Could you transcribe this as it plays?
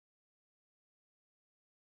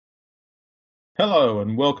Hello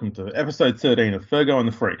and welcome to episode 13 of Fergo and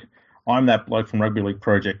the Freak. I'm that bloke from Rugby League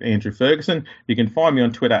Project, Andrew Ferguson. You can find me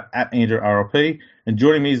on Twitter at AndrewRLP, and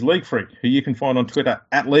joining me is League Freak, who you can find on Twitter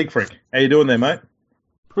at League Freak. How you doing there, mate?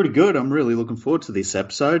 Pretty good. I'm really looking forward to this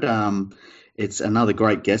episode. It's another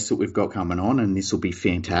great guest that we've got coming on, and this will be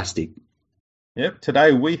fantastic. Yep,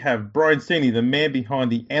 today we have Brien, Seeney, the man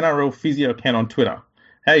behind the NRLPhysio account on Twitter.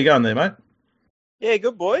 How you going there, mate? Yeah,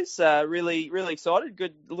 good boys. Really excited.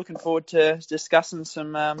 Good. Looking forward to discussing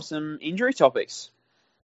some injury topics.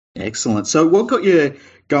 Excellent. So, what got you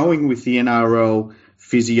going with the NRL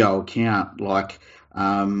physio account?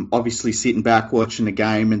 Obviously sitting back watching the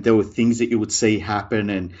game, and there were things that you would see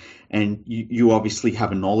happen, and you obviously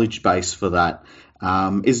have a knowledge base for that.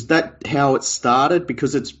 Is that how it started?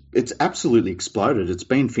 Because it's absolutely exploded. It's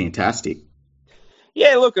been fantastic.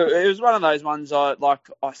 Yeah, look, it was one of those ones. I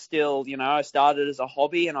still, I started as a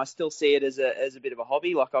hobby, and I still see it as a bit of a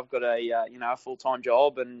hobby. Like I've got a full-time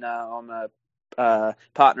job, and I'm a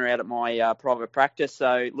partner out at my private practice.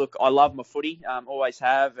 So look, I love my footy, always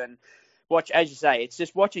have, and watch, as you say, it's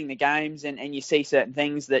just watching the games and you see certain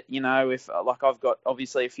things that, if like I've got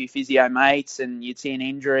obviously a few physio mates, and you'd see an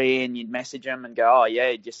injury and you'd message them and go, oh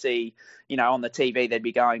yeah, did you see, on the TV they'd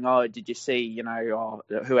be going, oh, did you see,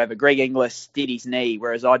 whoever, Greg Inglis did his knee,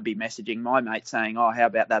 whereas I'd be messaging my mate saying, oh, how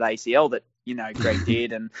about that ACL that, Greg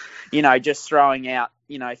did, and, just throwing out,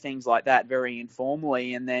 things like that very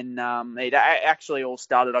informally. And then it actually all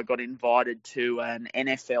started, I got invited to an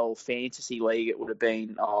NFL fantasy league. It would have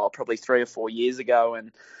been probably 3 or 4 years ago,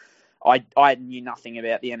 and I knew nothing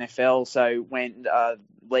about the NFL. So when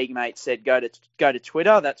league mates said go to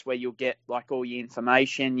Twitter, that's where you'll get like all your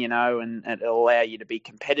information, and it'll allow you to be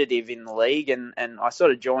competitive in the league. And I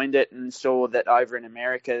sort of joined it and saw that over in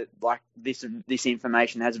America, like this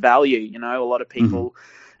information has value. A lot of people.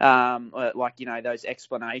 Those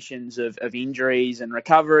explanations of injuries and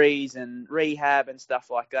recoveries and rehab and stuff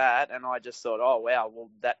like that. And I just thought, oh, wow, well,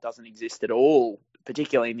 that doesn't exist at all,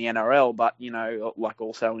 particularly in the NRL, but,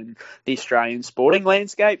 also in the Australian sporting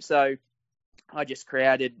landscape. So I just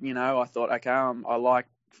created, I thought, okay, I like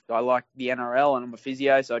the NRL and I'm a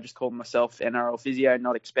physio, so I just called myself NRLPhysio,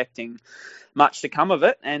 not expecting much to come of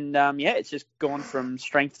it. And it's just gone from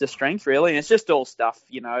strength to strength, really. And it's just all stuff,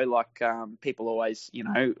 people always,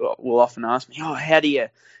 will often ask me, oh, how do you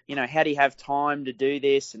have time to do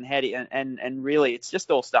this, and how do you, and really, it's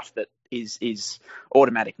just all stuff that is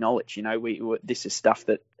automatic knowledge. This is stuff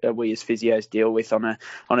that we as physios deal with on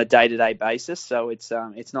a day-to-day basis. So it's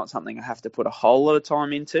not something I have to put a whole lot of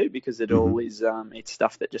time into, because it all is it's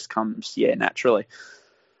stuff that just comes naturally.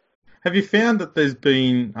 Have you found that there's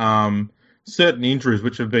been certain injuries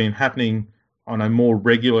which have been happening on a more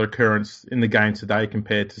regular occurrence in the game today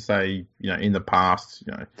compared to, say, in the past?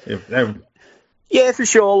 Yeah, for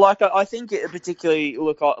sure. Like, I think particularly,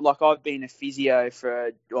 look, I've been a physio for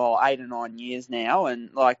 8 or 9 years now, and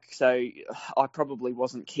so I probably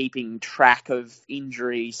wasn't keeping track of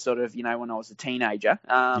injuries sort of, when I was a teenager.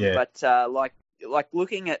 But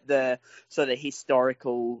looking at the sort of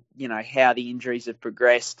historical, how the injuries have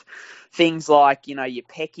progressed, things like, your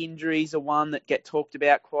pec injuries are one that get talked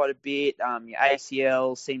about quite a bit. Your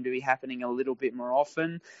ACL seem to be happening a little bit more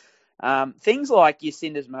often. Things like your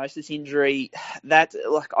syndesmosis injury,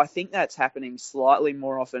 I think that's happening slightly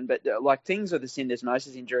more often, but things with the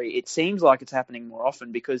syndesmosis injury, it seems like it's happening more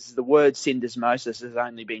often because the word syndesmosis has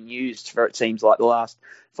only been used for, it seems like, the last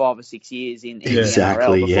 5 or 6 years in the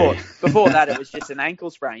NRL. Before that, it was just an ankle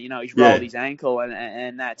sprain. He's rolled his ankle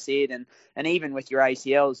and that's it. And even with your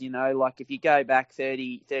ACLs, if you go back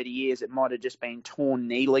 30 years, it might have just been torn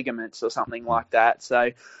knee ligaments or something like that. So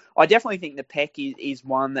I definitely think the pec is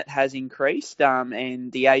one that has increased,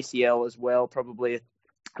 and the ACL as well, probably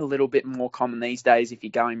a little bit more common these days if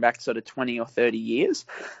you're going back sort of 20 or 30 years.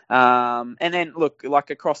 And then look,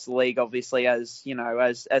 across the league, obviously, as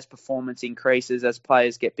performance increases, as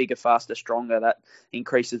players get bigger, faster, stronger, that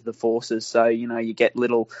increases the forces. So, you get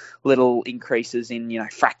little increases in,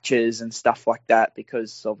 fractures and stuff like that,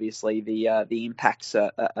 because obviously the impacts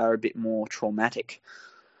are a bit more traumatic.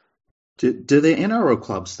 Do the NRL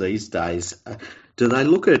clubs these days, do they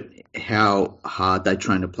look at how hard they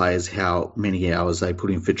train the players, how many hours they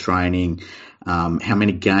put in for training, how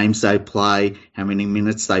many games they play, how many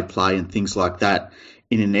minutes they play, and things like that,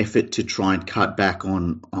 in an effort to try and cut back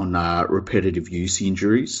on repetitive use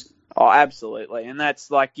injuries? Oh, absolutely. And that's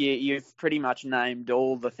you've pretty much named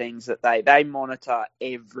all the things that they monitor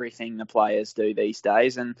everything the players do these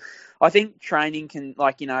days. And I think training can,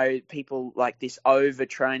 people like this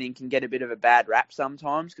overtraining can get a bit of a bad rap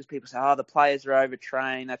sometimes, because people say, oh, the players are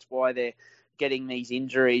overtrained. That's why they're getting these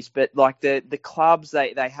injuries. But like the clubs,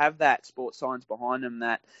 they have that sports science behind them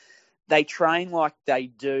that they train like they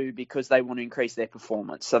do because they want to increase their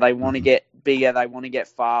performance. So they want to get bigger, they want to get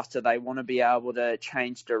faster, they want to be able to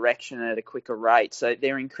change direction at a quicker rate. So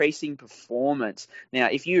they're increasing performance. Now,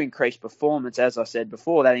 if you increase performance, as I said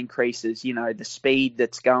before, that increases, the speed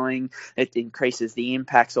that's going, it increases the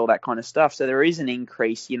impacts, all that kind of stuff. So there is an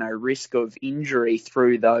increase, risk of injury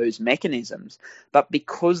through those mechanisms. But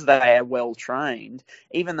because they are well trained,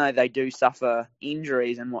 even though they do suffer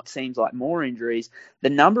injuries and what seems like more injuries, the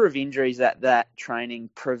number of injuries that training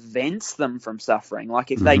prevents them from suffering. Like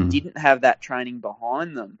if they didn't have that training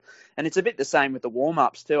behind them, and it's a bit the same with the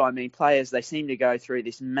warm-ups too. I mean, players, they seem to go through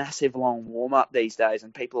this massive long warm-up these days,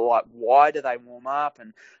 and people are like, why do they warm up?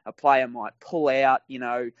 And a player might pull out,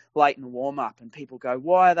 late in the warm-up, and people go,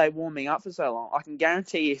 why are they warming up for so long? I can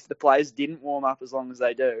guarantee you if the players didn't warm up as long as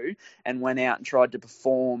they do and went out and tried to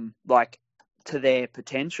perform like to their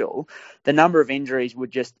potential, the number of injuries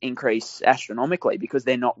would just increase astronomically because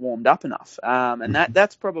they're not warmed up enough. And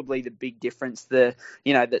that's probably the big difference that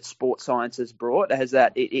sports science has brought, is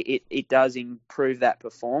that it does improve that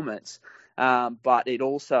performance. But it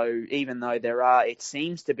also, even though it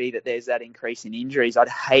seems to be that there's that increase in injuries, I'd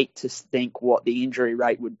hate to think what the injury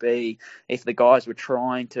rate would be if the guys were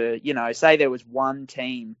trying to, say there was one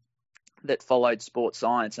team that followed sports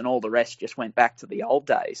science and all the rest just went back to the old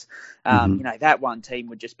days. That one team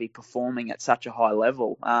would just be performing at such a high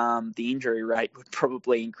level. The injury rate would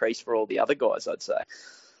probably increase for all the other guys, I'd say.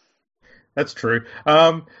 That's true.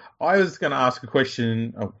 I was going to ask a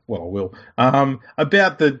question, I will,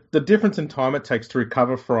 about the difference in time it takes to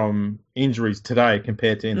recover from injuries today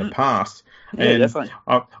compared to in the past. Yeah, and definitely.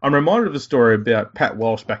 I'm reminded of a story about Pat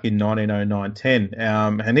Walsh back in 1909-10,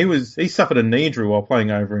 and he suffered a knee injury while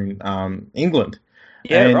playing over in England.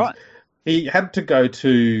 Yeah, and right. He had to go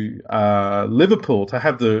to Liverpool to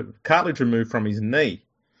have the cartilage removed from his knee,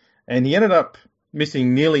 and he ended up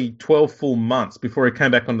missing nearly 12 full months before he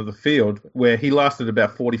came back onto the field, where he lasted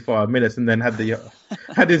about 45 minutes and then had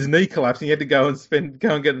his knee collapse, and he had to go and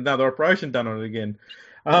get another operation done on it again.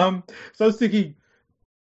 So I was thinking,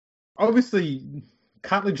 obviously,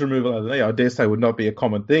 cartilage removal of the knee, I dare say, would not be a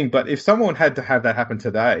common thing, but if someone had to have that happen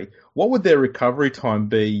today, what would their recovery time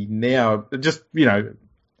be now, just,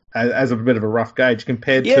 as a bit of a rough gauge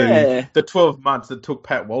compared to the 12 months that took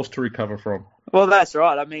Pat Walsh to recover from? Well, that's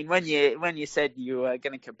right. I mean, when you said you were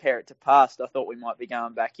going to compare it to past, I thought we might be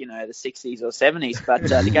going back, the 60s or 70s. But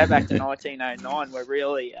to go back to 1909,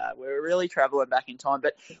 we're really traveling back in time.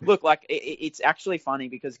 But look, like it's actually funny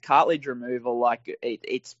because cartilage removal, like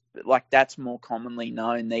it's like that's more commonly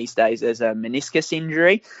known these days as a meniscus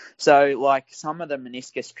injury. So like some of the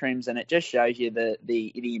meniscus trims, and it just shows you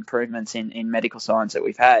the improvements in medical science that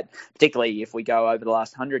we've had, particularly if we go over the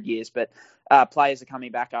last 100 years. But players are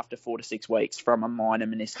coming back after 4 to 6 weeks from a minor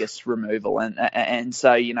meniscus removal, and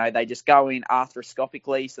so they just go in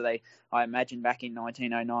arthroscopically. So I imagine back in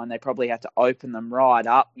 1909 they probably had to open them right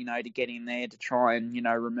up, to get in there to try and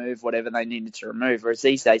remove whatever they needed to remove. Whereas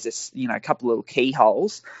these days it's a couple of little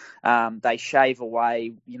keyholes. They shave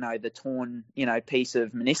away the torn piece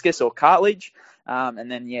of meniscus or cartilage,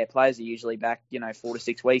 and then players are usually back 4 to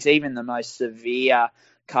 6 weeks. Even the most severe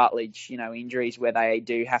cartilage, injuries where they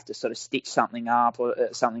do have to sort of stitch something up or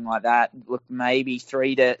something like that. Look, maybe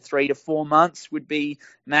 3 to 4 months would be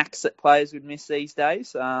max that players would miss these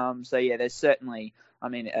days. There's certainly, I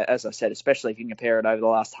mean, as I said, especially if you compare it over the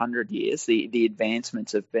last 100 years, the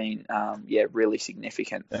advancements have been, really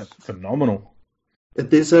significant. That's phenomenal.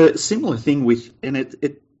 There's a similar thing with, and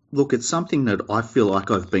it's something that I feel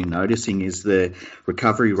like I've been noticing is the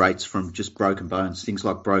recovery rates from just broken bones, things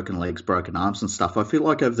like broken legs, broken arms and stuff. I feel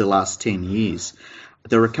like over the last 10 years,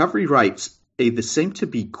 the recovery rates either seem to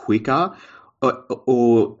be quicker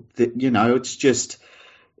or it's just,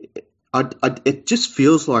 it just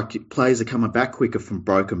feels like players are coming back quicker from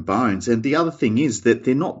broken bones. And the other thing is that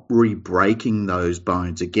they're not re-breaking those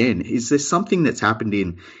bones again. Is there something that's happened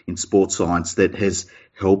in sports science that has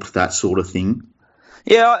helped that sort of thing?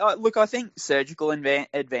 Yeah, look, I think surgical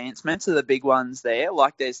advancements are the big ones there.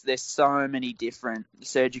 Like there's so many different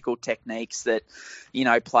surgical techniques that,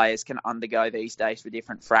 players can undergo these days for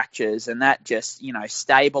different fractures. And that just,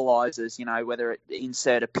 stabilizes, whether it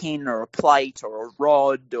insert a pin or a plate or a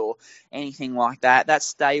rod or anything like that, that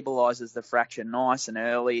stabilizes the fracture nice and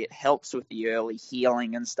early. It helps with the early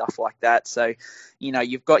healing and stuff like that. So,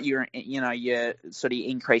 you've got your sort of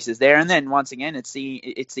increases there. And then once again, it's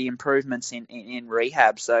the improvements in rehab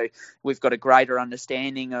rehab. So we've got a greater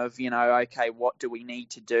understanding of, okay, what do we need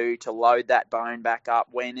to do to load that bone back up?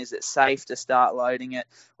 When is it safe to start loading it?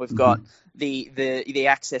 We've got the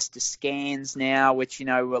access to scans now, which,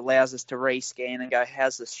 allows us to rescan and go,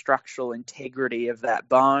 how's the structural integrity of that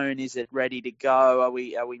bone? Is it ready to go? Are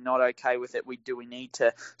we not okay with it? Do we need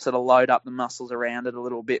to sort of load up the muscles around it a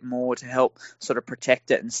little bit more to help sort of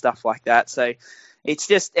protect it and stuff like that? So it's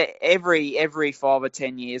just every 5 or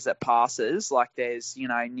 10 years that passes, like there's,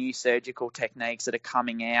 new surgical techniques that are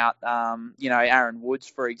coming out. Aaron Woods,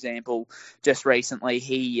 for example, just recently,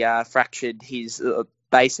 he fractured his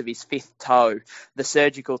base of his fifth toe. The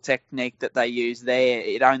surgical technique that they use there,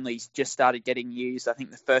 it only just started getting used. I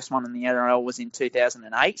think the first one in the NRL was in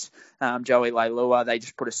 2008. Joey Leilua, they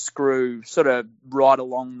just put a screw sort of right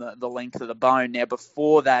along the length of the bone. Now,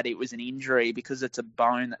 before that, it was an injury because it's a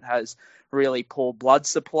bone that has really poor blood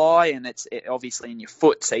supply, and it's obviously in your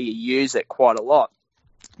foot, so you use it quite a lot.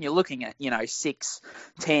 You're looking at, 6,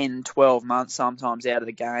 10, 12 months sometimes out of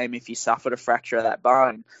the game if you suffered a fracture of that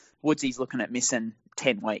bone. Woodsy's looking at missing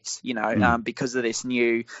 10 weeks, because of this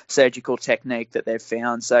new surgical technique that they've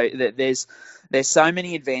found. So there's so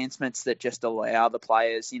many advancements that just allow the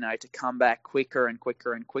players, to come back quicker and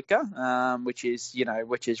quicker and quicker, which is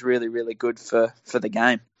really, really good for the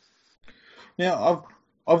game. Now,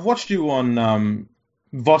 I've watched you on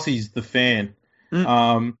Vossi's The Fan,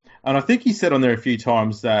 and I think he said on there a few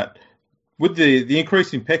times that with the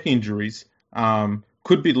increase in pec injuries,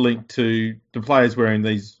 could be linked to the players wearing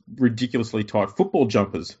these ridiculously tight football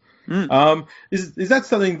jumpers. Is that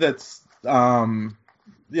something that's the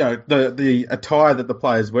attire that the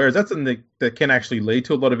players wear? Is that something that can actually lead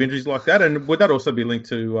to a lot of injuries like that? And would that also be linked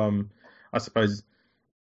to, I suppose,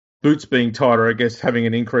 boots being tighter? I guess having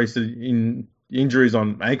an increase in injuries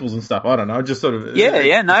on ankles and stuff. I don't know. Just sort of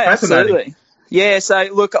absolutely. Yeah, so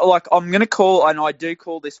look, like I'm going to call, and I do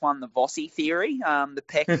call this one the Vossi theory, the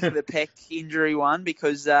pec injury one,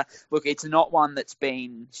 because look, it's not one that's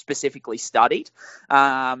been specifically studied,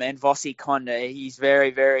 and Vossi he's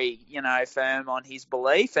very, very, firm on his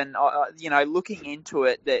belief, and looking into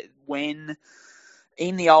it, that when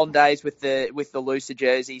in the old days with the looser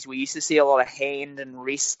jerseys, we used to see a lot of hand and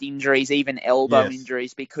wrist injuries, even elbow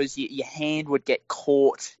injuries, because your hand would get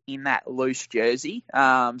caught in that loose jersey.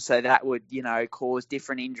 So that would, cause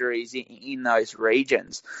different injuries in those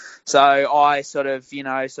regions. So I sort of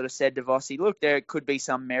said to Vossi, look, there could be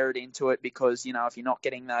some merit into it because, if you're not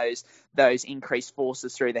getting those increased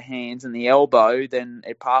forces through the hands and the elbow, then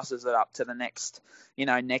it passes it up to the next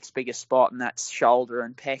biggest spot, and that's shoulder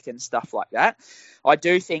and pec and stuff like that. I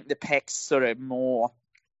do think the pecs sort of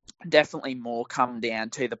definitely more come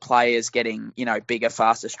down to the players getting, bigger,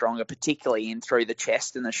 faster, stronger, particularly in through the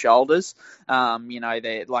chest and the shoulders.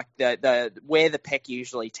 They're like the where the pec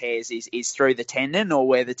usually tears is through the tendon, or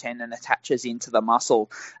where the tendon attaches into the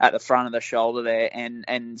muscle at the front of the shoulder there.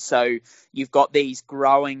 And so you've got these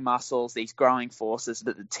growing muscles, these growing forces,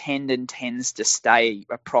 but the tendon tends to stay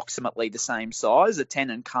approximately the same size. The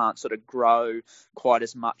tendon can't sort of grow quite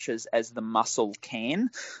as much as the muscle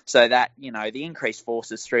can. So that, the increased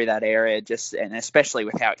forces through that area, and especially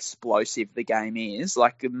with how explosive the game is,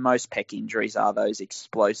 like most pec injuries are those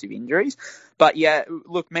explosive injuries. But yeah,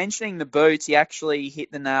 look, mentioning the boots, he actually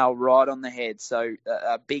hit the nail right on the head. So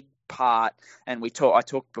a big part, and I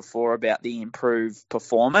talked before about the improved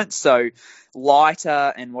performance. So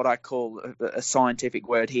lighter, and what I call a scientific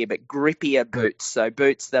word here, but grippier boots. So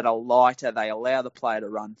boots that are lighter, they allow the player to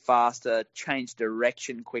run faster, change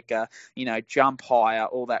direction quicker, jump higher,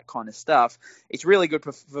 all that kind of stuff. It's really good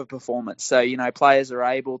for performance. So, players are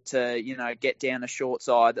able to, get down a short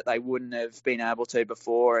side that they wouldn't have been able to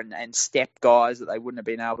before, and step guys that they wouldn't have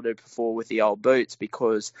been able to before with the old boots,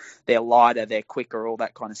 because they're lighter, they're quicker, all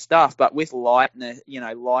that kind of stuff. But with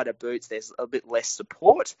lighter boots, there's a bit less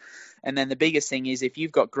support. And then the biggest thing is, if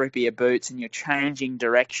you've got grippier boots and you're changing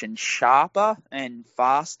direction sharper and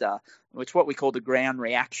faster, which what we call the ground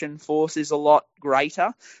reaction force is a lot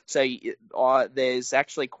greater. So there's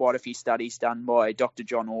actually quite a few studies done by Dr.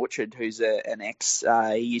 John Orchard, who's an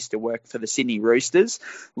he used to work for the Sydney Roosters,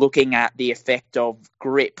 looking at the effect of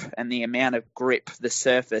grip and the amount of grip the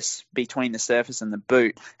surface between the surface and the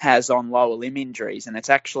boot has on lower limb injuries. And it's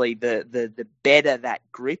actually the better that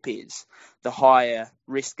grip is, the higher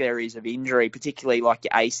risk there is of injury, particularly like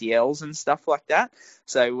your ACLs and stuff like that.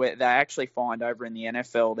 So they actually find over in the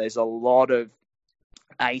NFL, there's a lot of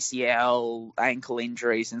ACL, ankle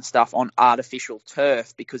injuries and stuff on artificial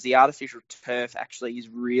turf, because the artificial turf actually is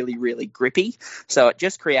really, really grippy. So it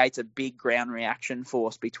just creates a big ground reaction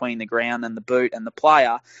force between the ground and the boot and the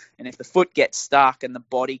player. And if the foot gets stuck and the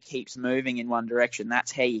body keeps moving in one direction,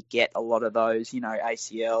 that's how you get a lot of those,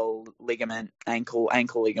 ACL, ligament, ankle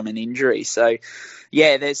ligament injuries. So,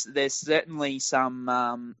 yeah, there's certainly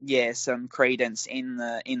some credence in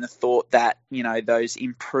the thought that those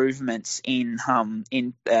improvements in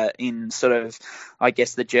sort of, I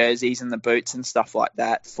guess, the jerseys and the boots and stuff like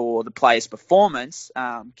that for the player's performance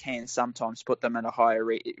can sometimes put them at a higher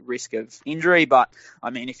risk of injury. But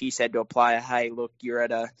I mean, if you said to a player, hey, look, you're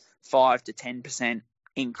at a 5 to 10%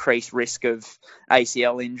 increased risk of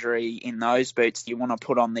ACL injury in those boots, you want to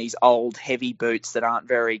put on these old heavy boots that aren't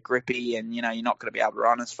very grippy and you're not going to be able to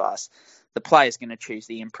run as fast, the player's going to choose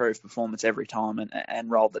the improved performance every time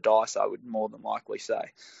and roll the dice, I would more than likely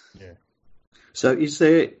say. Yeah. So is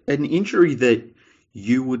there an injury that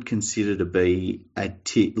you would consider to be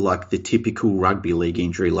like the typical rugby league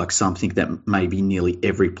injury, like something that maybe nearly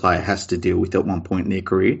every player has to deal with at one point in their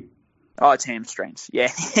career? Oh, it's hamstrings. Yeah,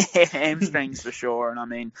 hamstrings for sure. And I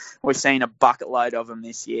mean, we've seen a bucket load of them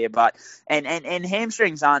this year. But and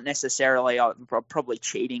hamstrings aren't necessarily, probably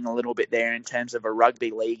cheating a little bit there in terms of a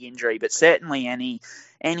rugby league injury, but certainly any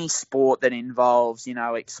sport that involves,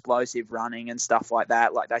 explosive running and stuff like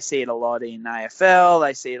that. Like they see it a lot in AFL,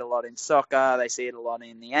 they see it a lot in soccer, they see it a lot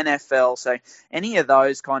in the NFL. So any of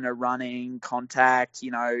those kind of running, contact,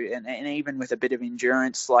 and even with a bit of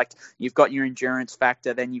endurance, like you've got your endurance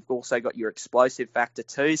factor, then you've also got your explosive factor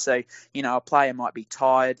too. So, a player might be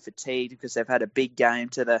tired, fatigued because they've had a big game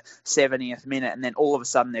to the 70th minute, and then all of a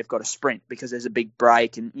sudden they've got a sprint because there's a big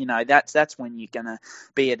break. And, that's when you're going to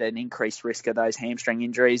be at an increased risk of those hamstring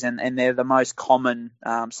injuries, and they're the most common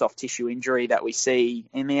soft tissue injury that we see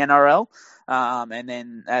in the NRL. And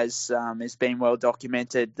then, as has been well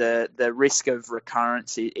documented, the risk of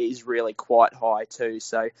recurrence is really quite high too.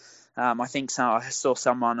 So I think I saw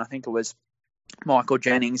someone, I think it was Michael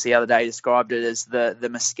Jennings the other day, described it as the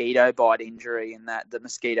mosquito bite injury, and that the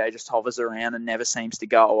mosquito just hovers around and never seems to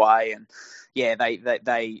go away. And yeah,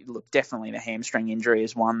 they look, definitely the hamstring injury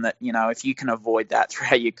is one that, if you can avoid that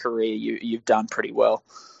throughout your career, you've done pretty well.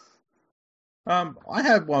 I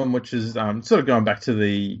have one which is sort of going back to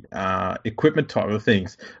the equipment type of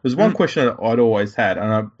things. There's one question that I'd always had,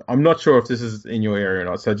 and I'm not sure if this is in your area or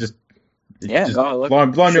not, so just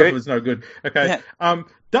blind me off if it's no good. Okay. Yeah.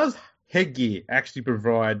 Does headgear actually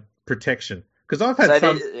provide protection? Because I've had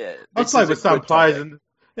I've played with some players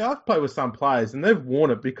I've played with some players and they've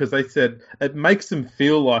worn it because they said it makes them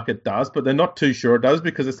feel like it does, but they're not too sure it does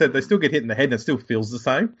because they said they still get hit in the head and it still feels the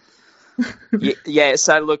same. Yeah.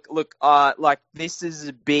 So look. Like this is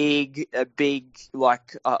a big.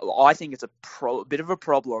 Like I think it's a bit of a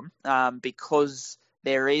problem because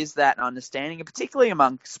there is that understanding, and particularly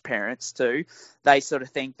amongst parents too. They sort of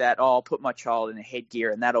think that, I'll put my child in a headgear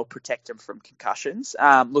and that'll protect them from concussions.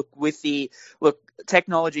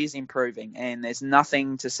 Technology is improving, and there's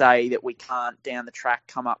nothing to say that we can't down the track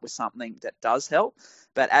come up with something that does help.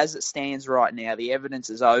 But as it stands right now, the evidence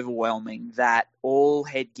is overwhelming that all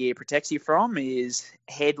headgear protects you from is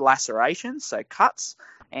head lacerations, so cuts,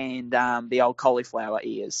 and the old cauliflower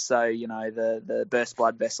ears. So, the burst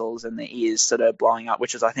blood vessels and the ears sort of blowing up,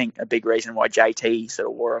 which is, I think, a big reason why JT sort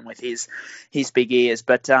of wore them with his big ears.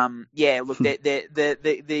 But, the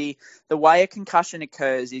way a concussion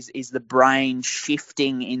occurs is the brain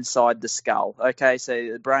shifting inside the skull. Okay,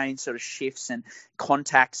 so the brain sort of shifts and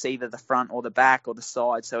contacts either the front or the back or the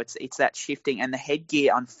side. So it's that shifting, and the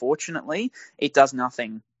headgear, unfortunately, it does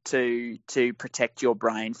nothing to protect your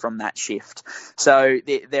brain from that shift. So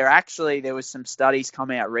there was some studies come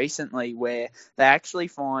out recently where they actually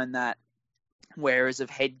find that wearers of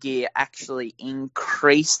headgear actually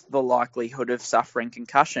increased the likelihood of suffering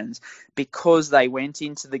concussions because they went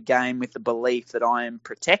into the game with the belief that I am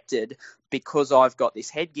protected because I've got this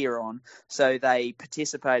headgear on. So they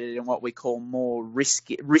participated in what we call more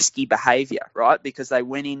risky behaviour, right? Because they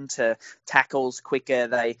went into tackles quicker.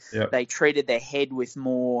 They treated their head with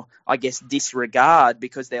more, I guess, disregard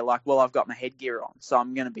because they're like, well, I've got my headgear on, so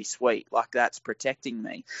I'm going to be sweet. Like, that's protecting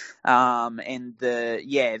me. And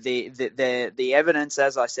the evidence,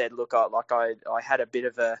 as I said, look, I had a bit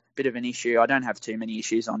of an issue. I don't have too many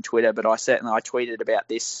issues on Twitter, but I tweeted about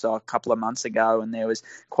this a couple of months ago, and there was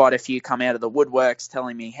quite a few coming come out of the woodworks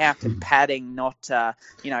telling me how can padding not,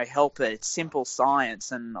 help it. It's simple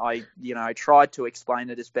science. And I, tried to explain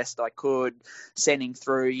it as best I could, sending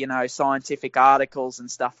through, scientific articles and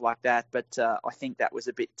stuff like that. But I think that was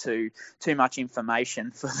a bit too much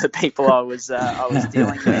information for the people I was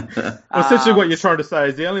dealing with. Essentially, what you're trying to say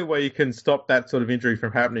is the only way you can stop that sort of injury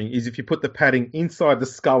from happening is if you put the padding inside the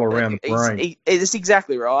skull around the brain. It's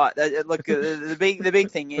exactly right. Look, the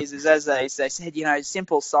big thing is as they said,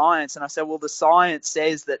 simple science, and I said, well, the science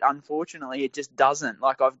says that unfortunately it just doesn't.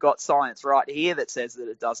 Like, I've got science right here that says that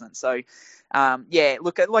it doesn't. So,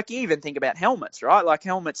 look, like you even think about helmets, right? Like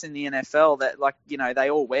helmets in the NFL that, they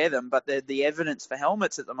all wear them, but the evidence for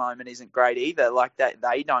helmets at the moment isn't great either. Like that,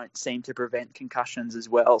 they don't seem to prevent concussions as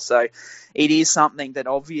well. So it is something that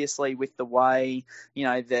obviously with the way,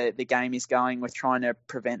 the game is going with trying to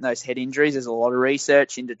prevent those head injuries, there's a lot of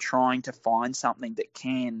research into trying to find something that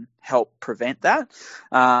can help prevent that,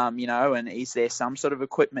 and is there some sort of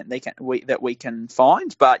equipment that we can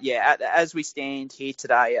find? But yeah, as we stand here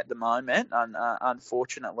today at the moment,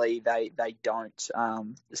 unfortunately, they don't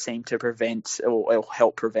seem to prevent or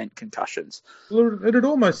help prevent concussions. Well, it'd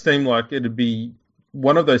almost seem like it'd be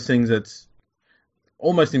one of those things that's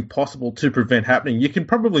almost impossible to prevent happening. You can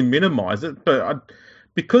probably minimise it, but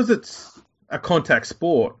because it's a contact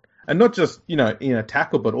sport, and not just in a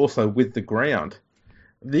tackle, but also with the ground,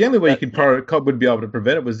 the only way you would be able to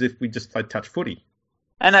prevent it was if we just played touch footy.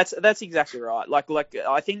 And that's exactly right. Like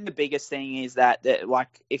I think the biggest thing is that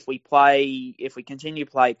if we continue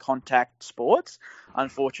to play contact sports,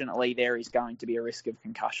 unfortunately there is going to be a risk of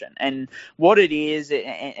concussion. And what it is,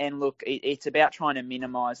 and look, it's about trying to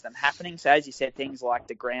minimise them happening. So as you said, things like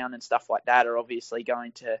the ground and stuff like that are obviously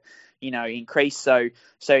going to increase. So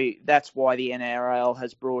that's why the NRL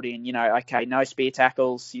has brought in, no spear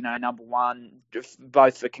tackles, number one,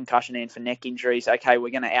 both for concussion and for neck injuries. Okay,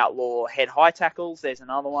 we're going to outlaw head high tackles. There's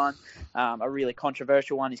another one. A really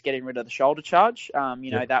controversial one is getting rid of the shoulder charge.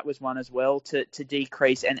 That was one as well to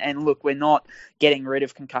decrease. And look, we're not getting rid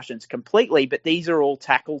of concussions completely, but these are all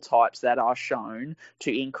tackle types that are shown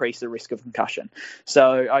to increase the risk of concussion.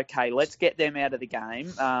 So, okay, let's get them out of the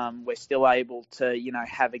game. We're still able to,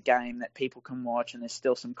 have a game that people can watch, and there's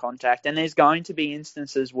still some contact, and there's going to be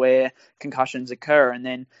instances where concussions occur, and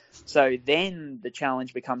then the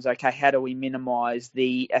challenge becomes, okay, how do we minimize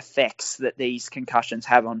the effects that these concussions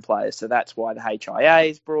have on players? So that's why the HIA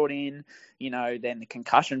is brought in, then the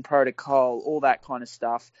concussion protocol, all that kind of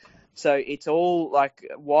stuff. So it's all like,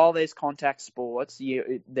 while there's contact sports,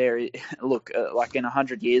 like in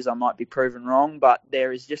 100 years I might be proven wrong, but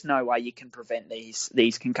there is just no way you can prevent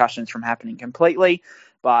these concussions from happening completely.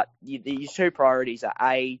 But these two priorities are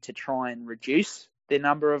A, to try and reduce the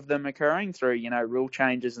number of them occurring through, rule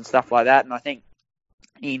changes and stuff like that. And I think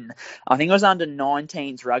it was under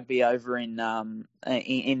 19s rugby over in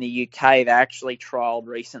the UK, they actually trialled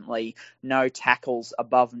recently no tackles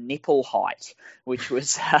above nipple height, which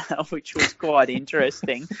was quite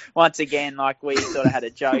interesting. Once again, like, we sort of had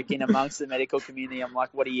a joke in amongst the medical community. I'm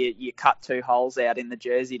like, what do you cut two holes out in the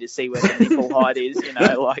jersey to see where the nipple height is?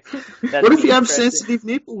 Like, what if you have sensitive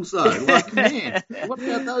nipples though? Like, man, what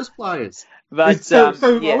about those players? But so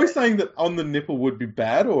are we saying that on the nipple would be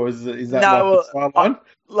bad, or is that the sideline?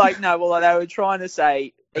 They were trying to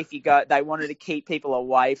say, they wanted to keep people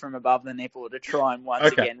away from above the nipple to try and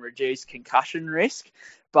once again reduce concussion risk.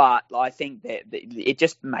 But I think that it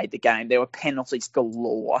just made the game. There were penalties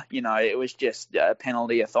galore. It was just a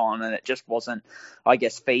penalty-a-thon, and it just wasn't, I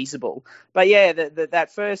guess, feasible. But yeah,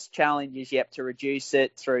 that first challenge is to reduce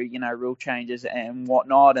it through, rule changes and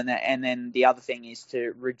whatnot. And then the other thing is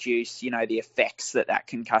to reduce, the effects that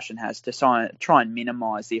concussion has, to try and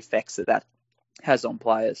minimise the effects that has on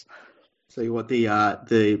players. See what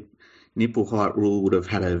the nipple height rule would have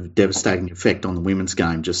had a devastating effect on the women's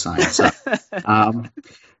game, just saying. So,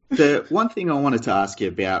 the one thing I wanted to ask you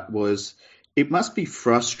about was, it must be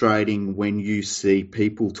frustrating when you see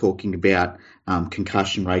people talking about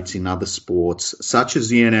concussion rates in other sports, such as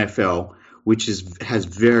the NFL, which has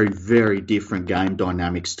very, very different game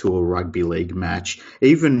dynamics to a rugby league match.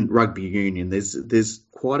 Even rugby union, there's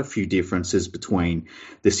quite a few differences between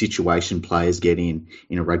the situation players get in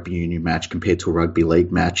a rugby union match compared to a rugby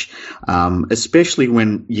league match, especially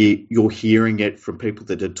when you're hearing it from people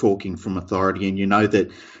that are talking from authority, and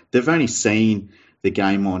that they've only seen the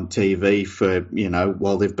game on TV for,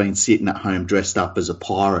 while they've been sitting at home dressed up as a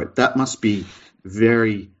pirate. That must be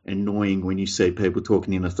very annoying when you see people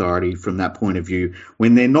talking in authority from that point of view,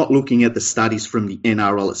 when they're not looking at the studies from the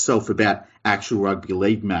NRL itself about actual rugby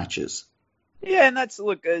league matches. Yeah, and it's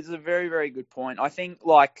a very, very good point. I think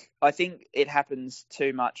it happens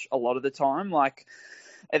too much a lot of the time. Like,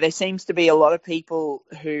 there seems to be a lot of people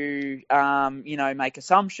who, make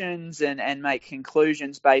assumptions and make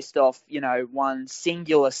conclusions based off, one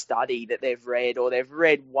singular study that they've read, or they've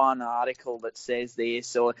read one article that says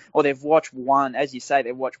this, or they've watched one, as you say,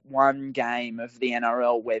 they've watched one game of the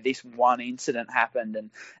NRL where this one incident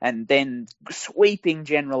happened, and then sweeping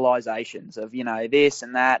generalizations of, this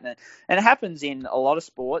and that. And it happens in a lot of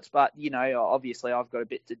sports, but, obviously I've got a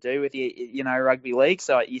bit to do with, rugby league,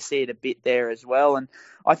 so you see it a bit there as well. And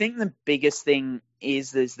I think the biggest thing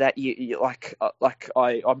is that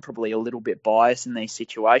I'm probably a little bit biased in these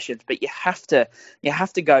situations, but you have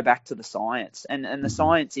to go back to the science, and the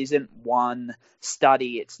science isn't one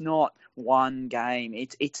study, it's not one game,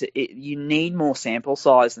 you need more sample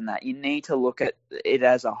size than that. You need to look at it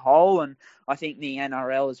as a whole, and I think the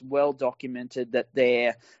NRL is well documented that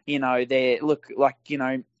the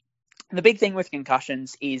big thing with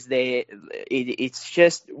concussions is it's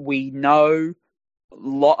just we know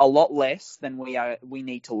a lot less than we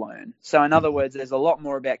need to learn. So in other words, there's a lot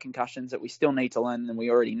more about concussions that we still need to learn than we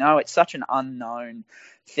already know. It's such an unknown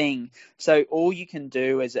thing. So all you can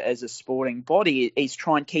do as a sporting body is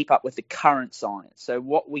try and keep up with the current science. So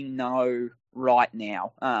what we know right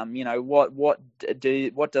now, what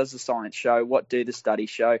does the science show? What do the studies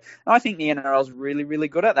show? And I think the NRL is really, really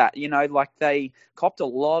good at that. They copped a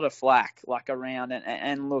lot of flack around,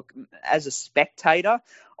 and look, as a spectator,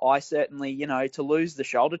 I certainly, to lose the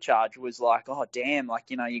shoulder charge was like, oh damn,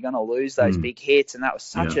 you're going to lose those big hits, and that was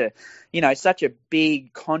such a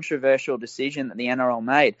big controversial decision that the NRL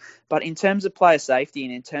made. But in terms of player safety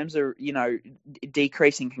and in terms of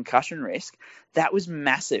decreasing concussion risk, that was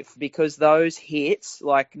massive, because those hits,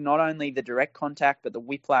 not only the direct contact but the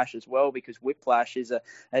whiplash as well, because whiplash is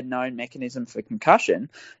a known mechanism for concussion.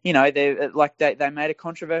 They made a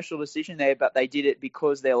controversial decision there, but they did it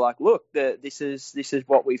because they're like, look, this is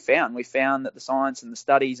what we found. We found that the science and the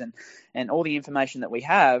studies and all the information that we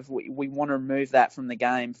have, we want to remove that from the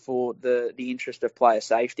game for the interest of player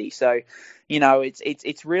safety. So,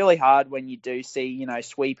 it's really hard when you do see,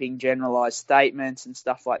 sweeping generalized statements and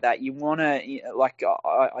stuff like that. You want to,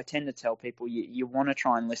 I tend to tell people, you want to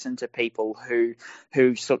try and listen to people who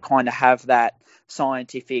sort of kind of have that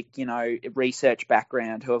scientific, research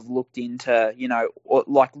background, who have looked into,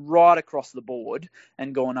 right across the board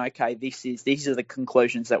and gone, okay, these are the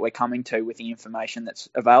conclusions that we're coming to with the information that's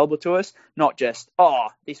available to us, not just,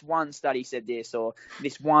 this one study said this, or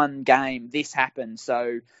this one game, this happened,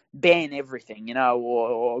 so ban everything,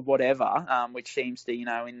 or whatever, which seems to,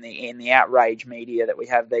 in the outrage media that we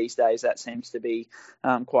have these days, that seems to be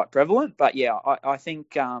quite prevalent. But yeah, I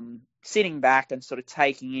think sitting back and sort of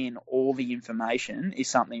taking in all the information is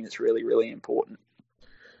something that's really, really important.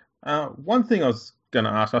 One thing I was going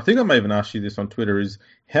to ask, I think I may even asked you this on Twitter, is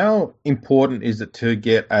how important is it to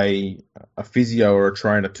get a physio or a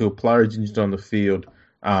trainer to a player who's injured on the field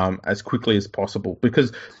as quickly as possible?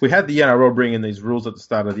 Because we had the NRL bring in these rules at the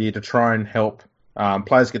start of the year to try and help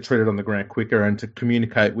players get treated on the ground quicker and to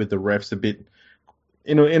communicate with the refs a bit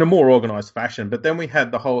in a more organised fashion. But then we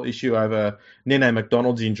had the whole issue over Nene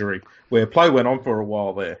McDonald's injury, where play went on for a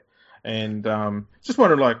while there. And just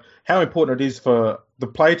wondering, how important it is for the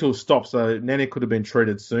play to stop, so Nene could have been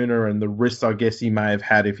treated sooner, and the risks, I guess, he may have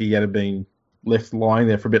had if he had been left lying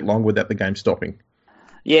there for a bit longer without the game stopping.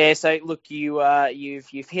 Yeah, so look, you've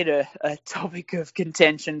hit a topic of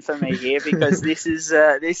contention for me here, because this is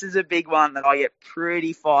a big one that I get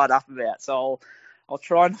pretty fired up about. So I'll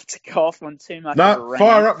try not to go off on too much. No,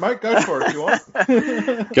 fire up, mate. Go for it if you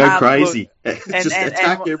want. Go crazy. Look,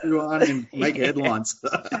 attack everyone and make headlines.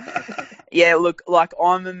 Yeah, look,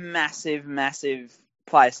 I'm a massive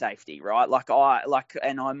player safety, right?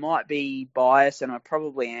 And I might be biased, and I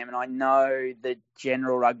probably am, and I know the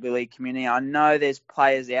general rugby league community. I know there's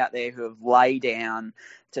players out there who have laid down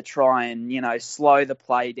to try and, slow the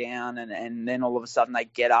play down, and then all of a sudden they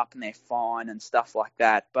get up and they're fine and stuff like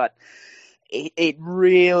that. But it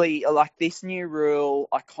really, this new rule,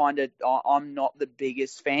 I'm not the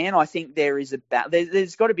biggest fan. I think there's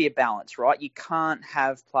got to be a balance, right? You can't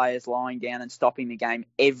have players lying down and stopping the game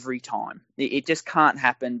every time. It just can't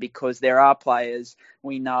happen, because there are players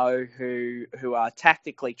we know who are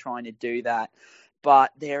tactically trying to do that.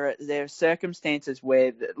 But there are circumstances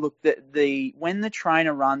where, when the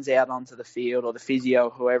trainer runs out onto the field, or the physio,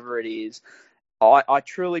 whoever it is, I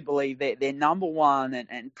truly believe that their number one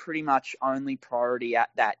and pretty much only priority at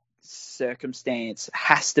that circumstance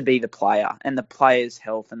has to be the player and the player's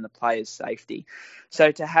health and the player's safety.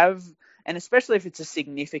 So to have, and especially if it's a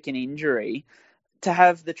significant injury, to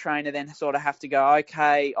have the trainer then sort of have to go,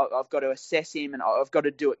 okay, I've got to assess him and I've got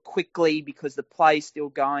to do it quickly because the play's still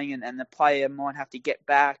going and the player might have to get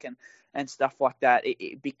back and stuff like that.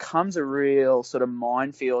 It becomes a real sort of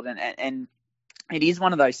minefield, and it is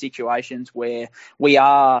one of those situations where we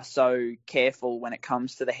are so careful when it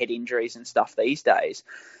comes to the head injuries and stuff these days.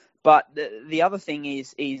 But the other thing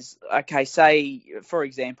is okay, say, for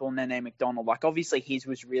example, Nene McDonald, like obviously his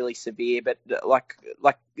was really severe, but like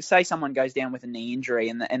say someone goes down with a knee injury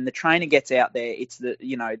and the trainer gets out there, it's the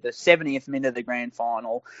 70th minute of the grand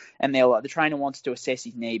final, and they're like, the trainer wants to assess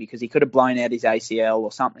his knee because he could have blown out his ACL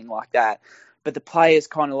or something like that. But the player's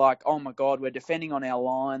kind of like, oh my God, we're defending on our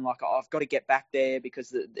line. Like, I've got to get back there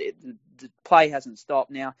because the play hasn't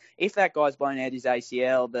stopped. Now, if that guy's blown out his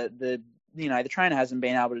ACL, the trainer hasn't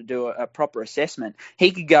been able to do a proper assessment.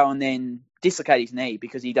 He could go and then dislocate his knee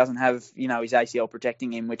because he doesn't have, his ACL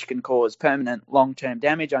protecting him, which can cause permanent long-term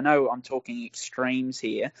damage. I know I'm talking extremes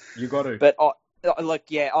here. You got to. But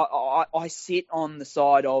I sit on the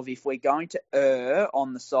side of, if we're going to err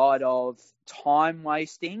on the side of time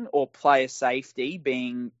wasting or player safety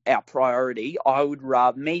being our priority, I would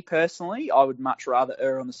much rather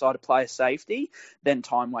err on the side of player safety than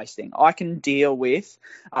time wasting. I can deal with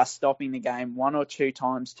us stopping the game one or two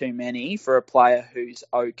times too many for a player who's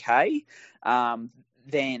okay,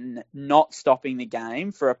 than not stopping the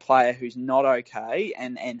game for a player who's not okay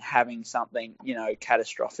and having something,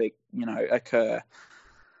 catastrophic, occur.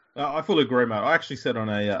 I fully agree, mate. I actually said on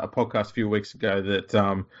a podcast a few weeks ago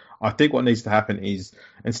that I think what needs to happen is,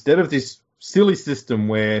 instead of this silly system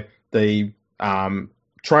where the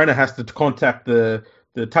trainer has to contact the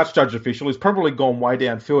touch judge official, who's probably gone way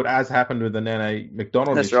downfield, as happened with the Nene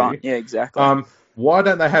McDonald issue. That's right. Yeah, exactly. Why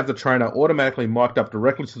don't they have the trainer automatically mic'd up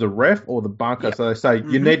directly to the ref or the bunker? Yep. So they say,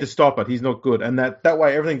 you need to stop it, he's not good. And that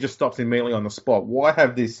way everything just stops immediately on the spot. Why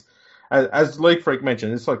have this, as League Freak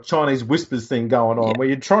mentioned, it's like Chinese whispers thing going on, where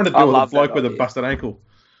you're trying to deal with a bloke with a busted ankle.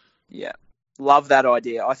 Yeah. Love that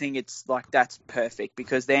idea. I think it's like, that's perfect,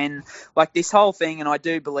 because then like this whole thing, and I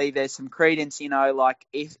do believe there's some credence, like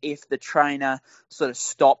if the trainer sort of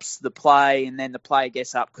stops the play and then the player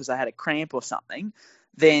gets up because they had a cramp or something,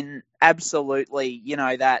 then absolutely,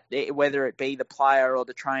 that whether it be the player or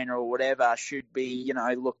the trainer or whatever should be,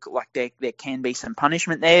 look like there can be some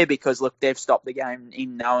punishment there, because look, they've stopped the game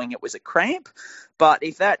in knowing it was a cramp. But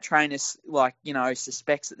if that trainer,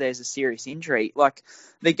 suspects that there's a serious injury, like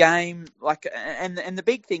the game, and the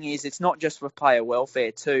big thing is, it's not just for player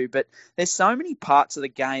welfare too, but there's so many parts of the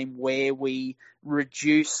game where we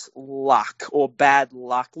reduce luck or bad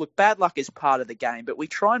luck. Look, bad luck is part of the game, but we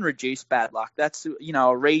try and reduce bad luck. That's,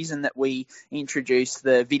 a reason that we introduce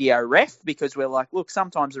the video ref, because we're like, look,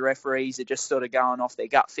 sometimes the referees are just sort of going off their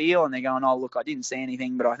gut feel and they're going, oh, look, I didn't see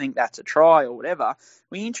anything, but I think that's a try or whatever.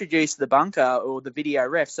 We introduce the bunker or the video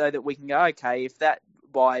ref so that we can go, okay, if that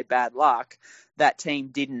by bad luck that team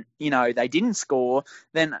didn't, they didn't score,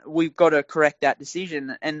 then we've got to correct that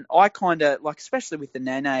decision. And I kind of especially with the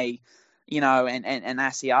Nene, and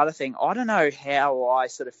Asiata thing, I don't know how I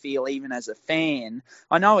sort of feel even as a fan.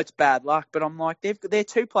 I know it's bad luck, but I'm like, they're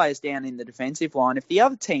two players down in the defensive line. If the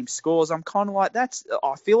other team scores, I'm kind of like,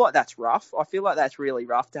 I feel like that's rough. I feel like that's really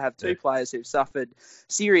rough to have two players who've suffered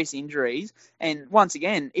serious injuries. And once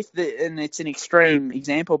again, and it's an extreme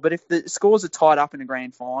example, but if the scores are tied up in a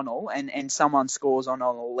grand final and someone scores on an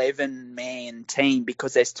 11-man team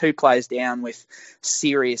because there's two players down with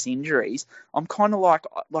serious injuries, I'm kind of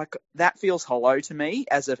like that feels hollow to me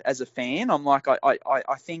as a fan. I'm like,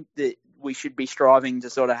 I think that we should be striving to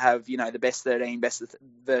sort of have, the best 13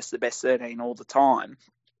 versus the best 13 all the time.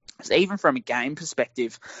 So even from a game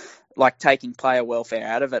perspective, like taking player welfare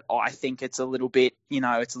out of it, I think it's a little bit,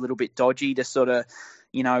 it's a little bit dodgy to sort of,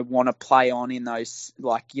 want to play on in those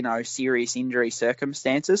serious injury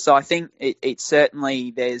circumstances. So I think it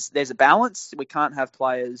certainly there's a balance. We can't have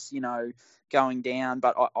players, going down,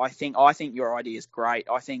 but I think your idea is great.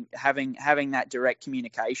 I think having that direct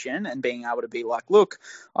communication and being able to be like, look,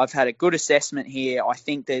 I've had a good assessment here. I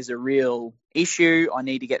think there's a real issue. I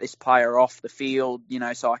need to get this player off the field,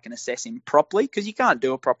 so I can assess him properly, because you can't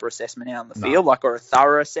do a proper assessment out on the field, or a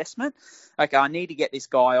thorough assessment. Okay, I need to get this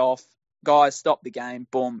guy off. Guys, stop the game.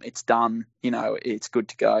 Boom, it's done. It's good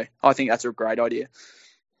to go. I think that's a great idea.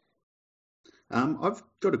 I've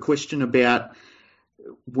got a question about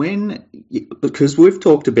because we've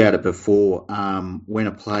talked about it before, when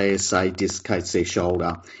a player, say, dislocates their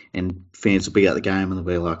shoulder, and fans will be at the game and they'll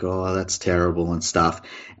be like, oh, that's terrible and stuff.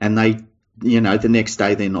 And they, the next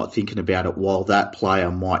day they're not thinking about it, while that player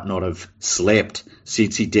might not have slept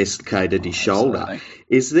since he dislocated his shoulder. Absolutely.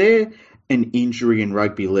 Is there an injury in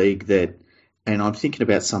rugby league that and I'm thinking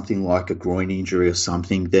about something like a groin injury or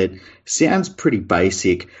something that sounds pretty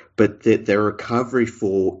basic, but that their recovery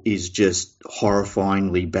for is just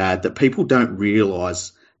horrifyingly bad, that people don't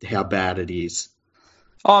realise how bad it is.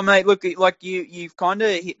 Oh, mate, look, like you've kind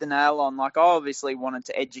of hit the nail on. Like, I obviously wanted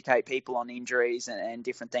to educate people on injuries and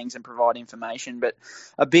different things and provide information. But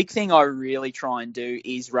a big thing I really try and do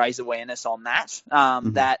is raise awareness on that.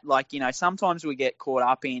 That, like, sometimes we get caught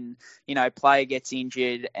up in, player gets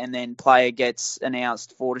injured and then player gets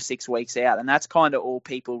announced 4 to 6 weeks out. And that's kind of all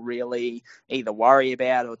people really either worry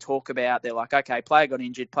about or talk about. They're like, okay, player got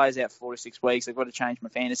injured, player's out for 4 to 6 weeks. I've got to change my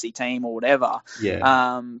fantasy team or whatever.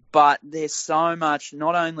 Yeah. But there's so much.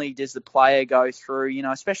 Not only does the player go through,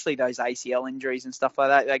 especially those ACL injuries and stuff like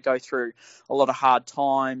that, they go through a lot of hard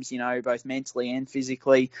times, both mentally and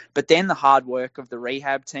physically, but then the hard work of the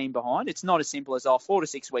rehab team behind. It's not as simple as, 4 to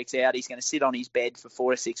 6 weeks out, he's going to sit on his bed for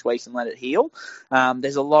 4 to 6 weeks and let it heal.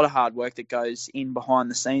 There's a lot of hard work that goes in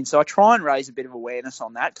behind the scenes. So I try and raise a bit of awareness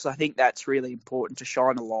on that because I think that's really important to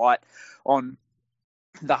shine a light on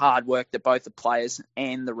the hard work that both the players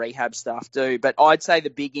and the rehab staff do. But I'd say the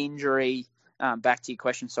big injury, back to your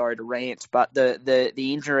question, sorry to rant, but the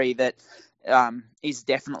injury that is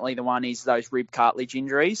definitely the one is those rib cartilage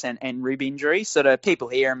injuries and rib injuries. Sort of people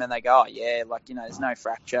hear them and they go, oh yeah, there's no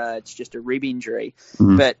fracture, it's just a rib injury.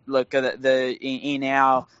 But look, in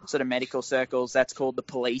our sort of medical circles, that's called the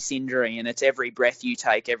police injury, and it's every breath you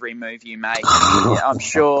take, every move you make. I'm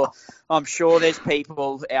sure there's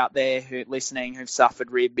people out there listening who've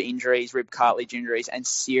suffered rib injuries, rib cartilage injuries, and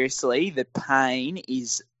seriously, the pain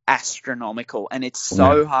is astronomical, and it's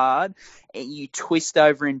so hard. You twist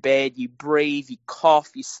over in bed, you breathe, you cough,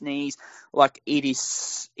 you sneeze. Like, it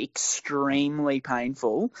is extremely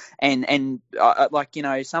painful. And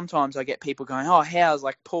sometimes I get people going, oh, how's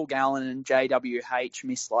like Paul Gallen and JWH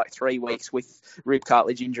missed like 3 weeks with rib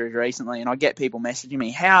cartilage injuries recently, and I get people messaging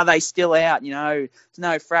me, how are they still out? There's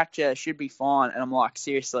no fracture, should be fine. And I'm like,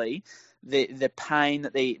 seriously, the pain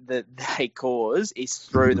that they cause is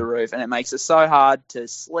through the roof, and it makes it so hard to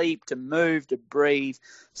sleep, to move, to breathe.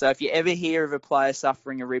 So if you ever hear of a player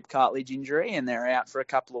suffering a rib cartilage injury and they're out for a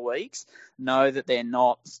couple of weeks, know that they're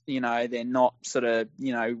not sort of,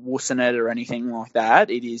 wussing it or anything like that.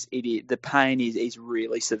 The pain is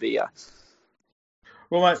really severe.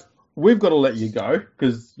 Well, mate, we've got to let you go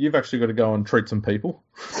because you've actually got to go and treat some people.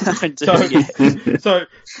 I do, So,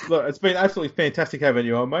 look, it's been absolutely fantastic having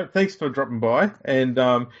you on, mate. Thanks for dropping by. And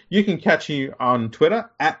you can catch you on Twitter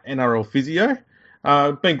at NRLPhysio.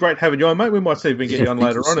 Been great having you on, mate. We might see if we can get you on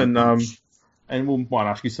later on, and we might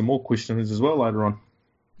ask you some more questions as well later on.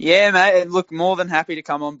 Yeah, mate. Look, more than happy to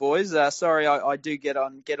come on, boys. Sorry, I do get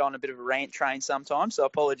on a bit of a rant train sometimes, so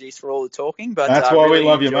apologies for all the talking. But that's why really we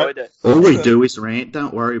love you, mate. All we do is rant.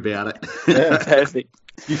 Don't worry about it. Yeah. Perfect.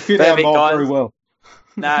 You fit our mold very well.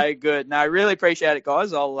 No, good. No, really appreciate it,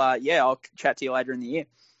 guys. I'll chat to you later in the year.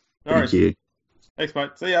 Thank you. Thanks,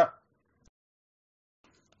 mate. See ya.